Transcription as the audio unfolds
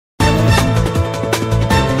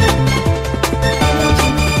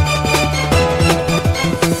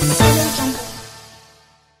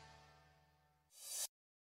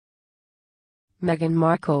Meghan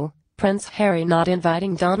Markle, Prince Harry not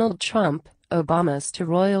inviting Donald Trump, Obama's to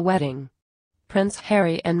royal wedding. Prince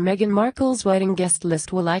Harry and Meghan Markle's wedding guest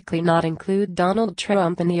list will likely not include Donald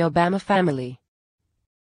Trump and the Obama family.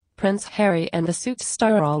 Prince Harry and the Suits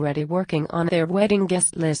star are already working on their wedding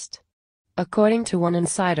guest list. According to one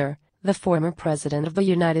insider, the former President of the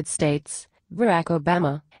United States, Barack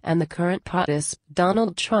Obama, and the current POTUS,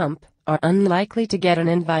 Donald Trump, are unlikely to get an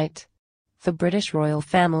invite. The British royal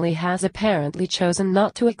family has apparently chosen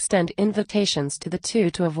not to extend invitations to the two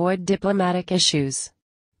to avoid diplomatic issues.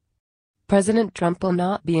 President Trump will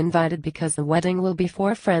not be invited because the wedding will be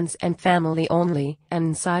for friends and family only, an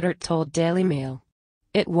insider told Daily Mail.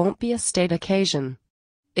 It won't be a state occasion.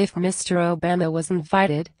 If Mr. Obama was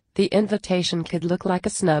invited, the invitation could look like a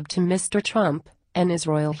snub to Mr. Trump, and His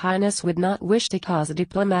Royal Highness would not wish to cause a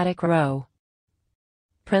diplomatic row.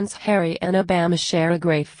 Prince Harry and Obama share a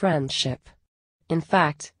great friendship. In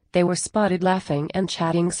fact, they were spotted laughing and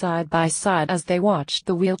chatting side by side as they watched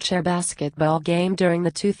the wheelchair basketball game during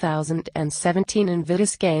the 2017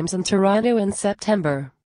 Invictus Games in Toronto in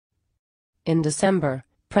September. In December,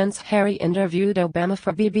 Prince Harry interviewed Obama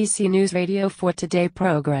for BBC News Radio 4 Today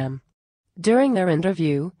program. During their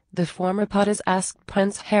interview, the former POTUS asked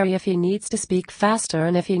Prince Harry if he needs to speak faster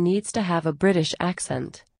and if he needs to have a British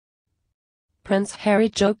accent. Prince Harry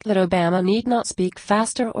joked that Obama need not speak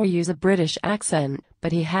faster or use a British accent,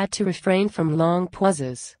 but he had to refrain from long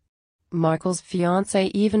pauses. Markle's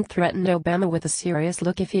fiancé even threatened Obama with a serious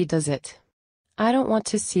look if he does it. "I don't want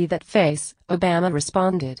to see that face," Obama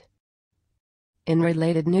responded. In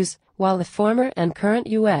related news, while the former and current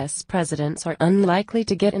U.S. presidents are unlikely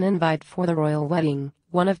to get an invite for the royal wedding,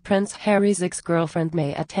 one of Prince Harry's ex-girlfriend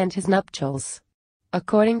may attend his nuptials.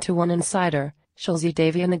 According to one insider, she'll see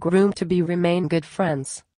Davy and the groom-to-be remain good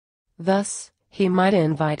friends. Thus, he might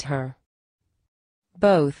invite her.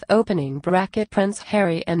 Both opening bracket Prince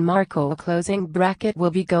Harry and Markle closing bracket will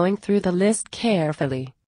be going through the list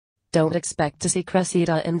carefully. Don't expect to see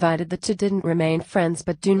Cressida invited. The two didn't remain friends,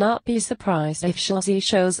 but do not be surprised if Chelsea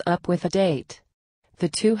shows up with a date. The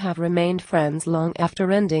two have remained friends long after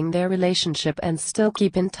ending their relationship and still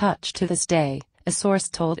keep in touch to this day, a source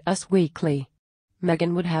told Us Weekly.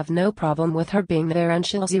 Meghan would have no problem with her being there, and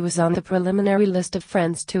Chelsea was on the preliminary list of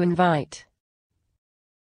friends to invite.